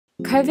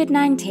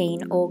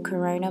COVID-19 or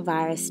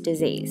coronavirus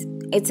disease.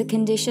 It's a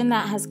condition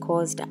that has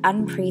caused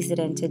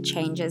unprecedented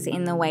changes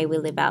in the way we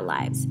live our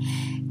lives.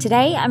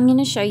 Today, I'm going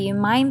to show you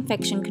my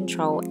infection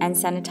control and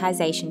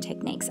sanitization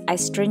techniques I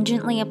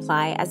stringently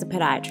apply as a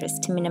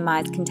podiatrist to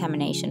minimize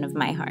contamination of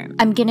my home.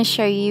 I'm going to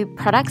show you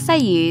products I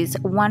use,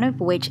 one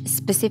of which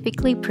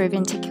specifically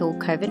proven to kill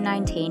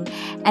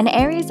COVID-19, and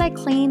areas I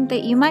clean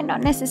that you might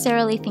not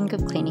necessarily think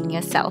of cleaning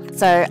yourself.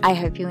 So I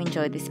hope you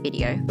enjoy this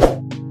video.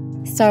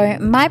 So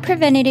my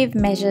preventative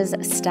measures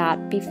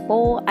start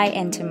before I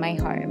enter my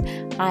home.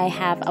 I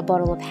have a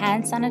bottle of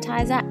hand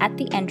sanitizer at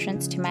the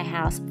entrance to my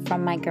house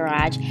from my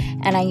garage,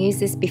 and I use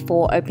this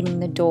before opening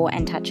the door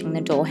and touching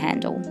the door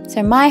handle.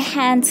 So my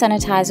hand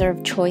sanitizer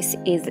of choice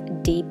is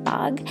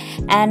Debug,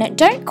 and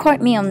don't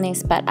quote me on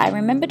this, but I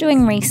remember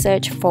doing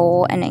research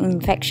for an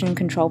infection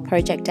control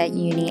project at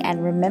uni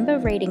and remember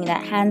reading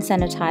that hand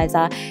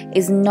sanitizer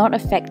is not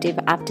effective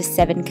after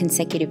 7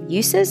 consecutive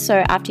uses.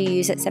 So after you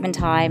use it 7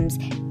 times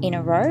in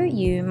a row,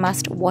 you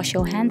must wash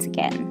your hands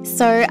again.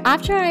 So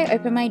after I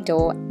open my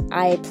door,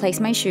 I place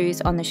my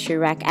shoes on the shoe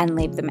rack and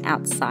leave them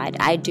outside.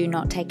 I do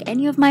not take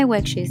any of my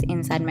work shoes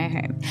inside my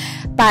home.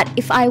 But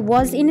if I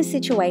was in a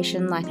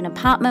situation like an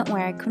apartment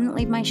where I couldn't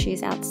leave my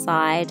shoes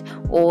outside,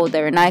 or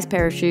they're a nice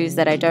pair of shoes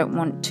that I don't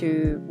want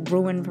to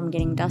ruin from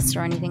getting dust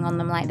or anything on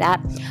them like that,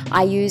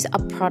 I use a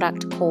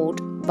product called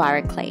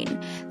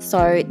ViraClean.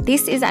 So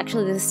this is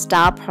actually the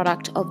star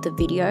product of the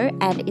video,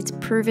 and it's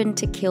proven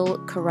to kill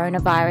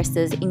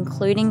coronaviruses,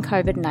 including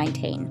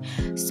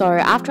COVID-19. So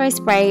after I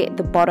spray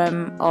the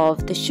bottom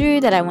of the shoe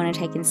that I want to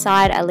take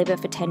inside, I leave it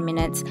for 10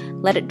 minutes,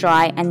 let it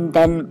dry, and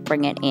then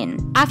bring it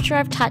in. After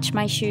I've touched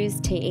my shoes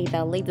to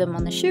either leave them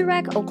on the shoe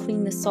rack or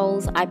clean the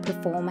soles, I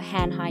perform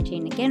hand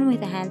hygiene again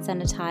with a hand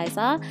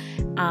sanitizer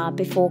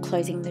before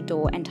closing the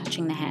door and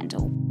touching the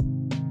handle.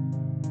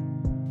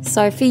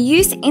 So for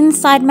use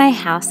inside my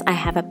house, I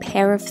have a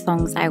pair of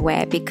thongs I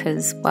wear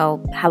because,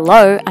 well,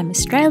 hello, I'm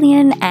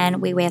Australian and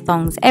we wear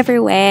thongs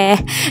everywhere.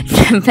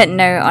 But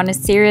no, on a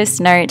serious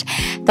note,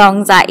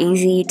 thongs are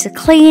easy to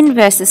clean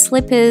versus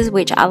slippers,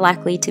 which are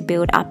likely to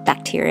build up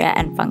bacteria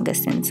and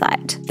fungus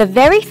inside. The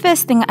very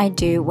first thing I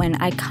do when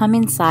I come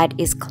inside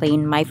is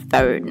clean my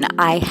phone.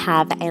 I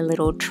have a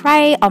little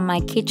tray on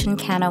my kitchen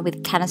counter with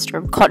a canister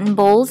of cotton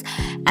balls,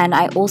 and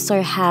I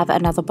also have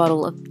another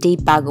bottle of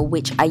Debug,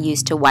 which I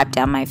use to wipe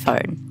down my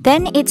phone.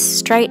 Then it's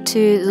straight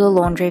to the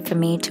laundry for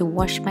me to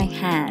wash my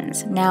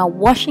hands. Now,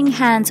 washing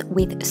hands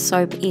with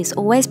soap is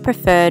always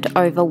preferred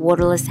over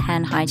waterless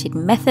hand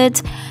hygiene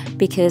methods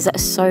because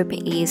soap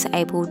is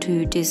able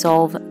to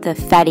dissolve the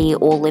fatty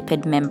or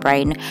lipid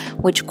membrane,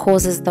 which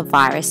causes the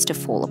virus to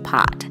fall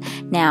apart.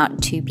 Now,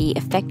 to be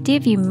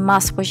effective, you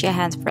must wash your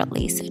hands for at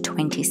least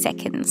 20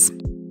 seconds.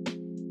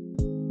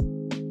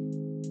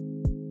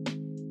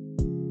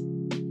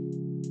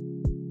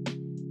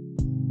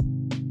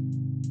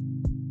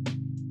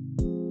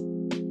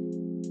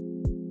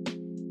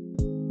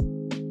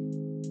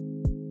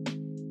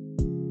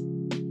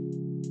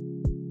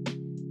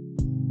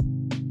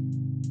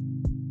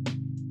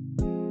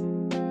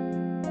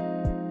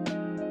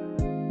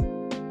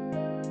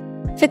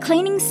 For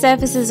cleaning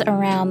surfaces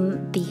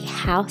around the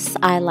house,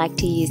 I like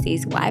to use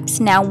these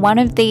wipes. Now, one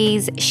of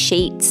these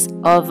sheets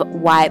of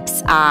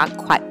wipes are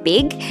quite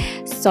big,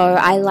 so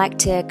I like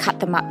to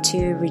cut them up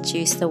to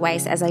reduce the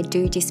waste as I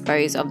do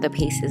dispose of the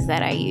pieces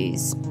that I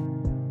use.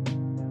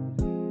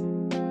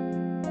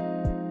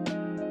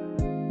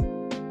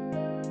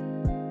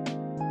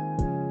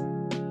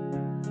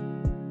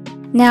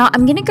 Now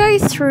I'm going to go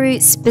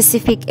through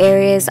specific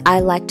areas I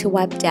like to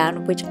wipe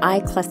down, which I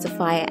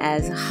classify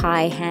as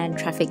high hand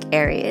traffic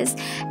areas.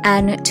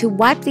 And to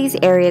wipe these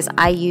areas,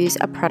 I use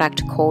a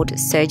product called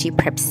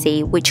Surgiprep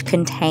C, which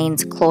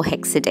contains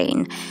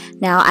chlorhexidine.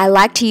 Now I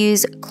like to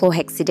use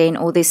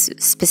chlorhexidine or this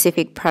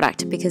specific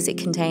product because it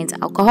contains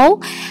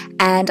alcohol,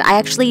 and I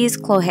actually use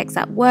Chlorhex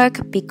at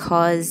work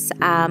because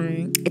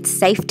it's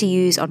safe to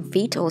use on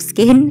feet or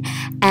skin,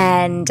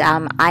 and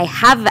I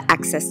have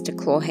access to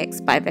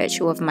Chlorhex by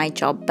virtue of my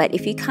job. But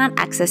if you can't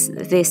access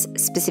this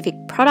specific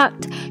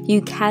product,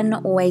 you can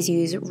always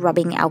use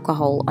rubbing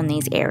alcohol on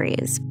these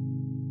areas.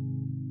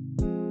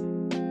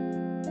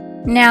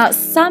 Now,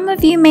 some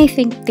of you may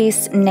think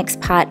this next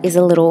part is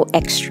a little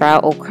extra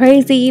or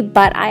crazy,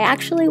 but I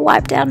actually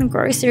wipe down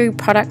grocery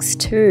products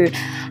too.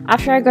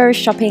 After I go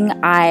shopping,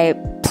 I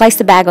place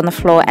the bag on the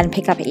floor and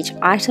pick up each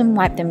item,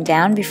 wipe them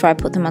down before I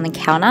put them on the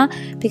counter,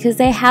 because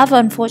there have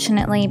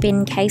unfortunately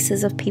been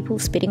cases of people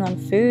spitting on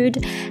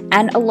food,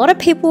 and a lot of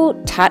people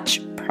touch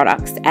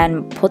products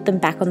and put them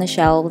back on the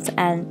shelves,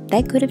 and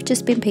they could have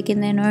just been picking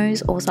their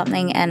nose or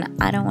something, and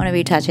I don't want to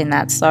be touching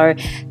that. So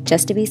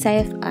just to be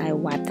safe, I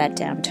wipe that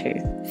down too.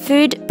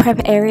 Food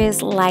prep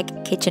areas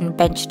like kitchen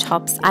bench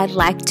tops, I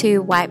like to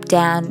wipe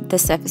down the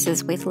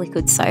surfaces with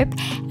liquid soap,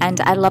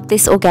 and I love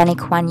this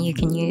organic one you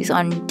can use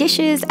on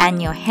dishes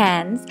and your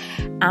hands.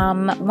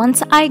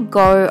 Once I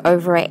go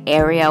over an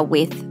area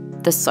with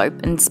the soap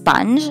and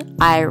sponge,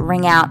 I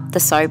wring out the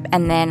soap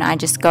and then I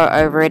just go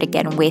over it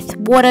again with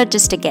water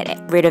just to get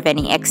rid of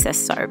any excess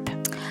soap.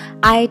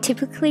 I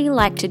typically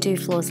like to do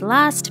floors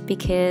last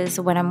because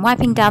when I'm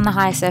wiping down the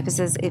high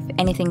surfaces, if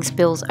anything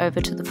spills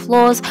over to the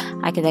floors,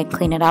 I can then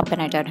clean it up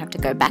and I don't have to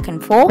go back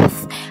and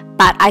forth.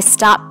 But I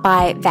start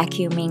by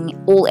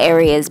vacuuming all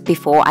areas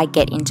before I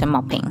get into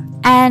mopping.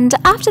 And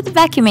after the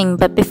vacuuming,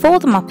 but before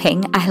the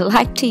mopping, I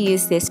like to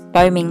use this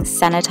foaming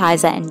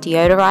sanitizer and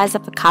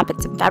deodorizer for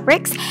carpets and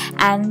fabrics.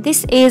 And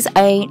this is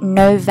a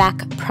no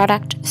vac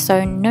product,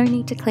 so no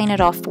need to clean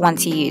it off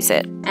once you use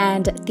it.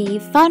 And the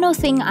final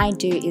thing I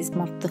do is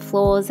mop the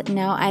floors.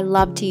 Now, I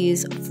love to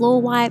use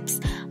floor wipes.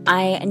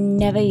 I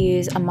never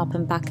use a mop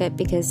and bucket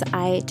because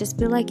I just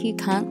feel like you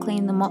can't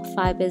clean the mop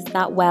fibers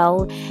that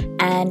well.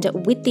 And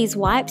with these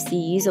wipes, you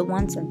use it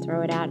once and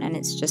throw it out and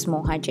it's just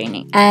more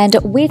hygienic. And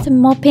with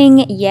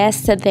mopping,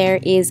 yes, there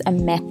is a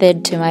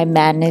method to my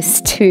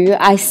madness too.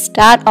 I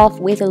start off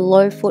with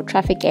low foot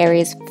traffic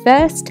areas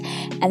first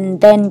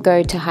and then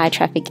go to high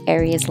traffic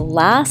areas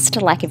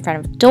last, like in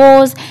front of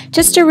doors,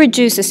 just to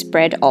reduce the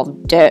spread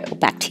of dirt or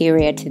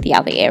bacteria to the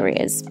other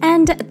areas.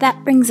 And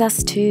that brings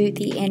us to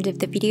the end of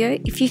the video.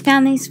 If you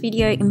found this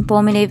video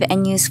informative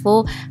and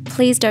useful,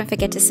 please don't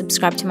forget to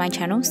subscribe to my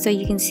channel so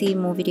you can see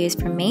more videos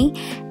from me,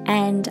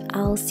 and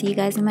I'll see you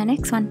guys in my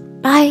next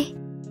one. Bye!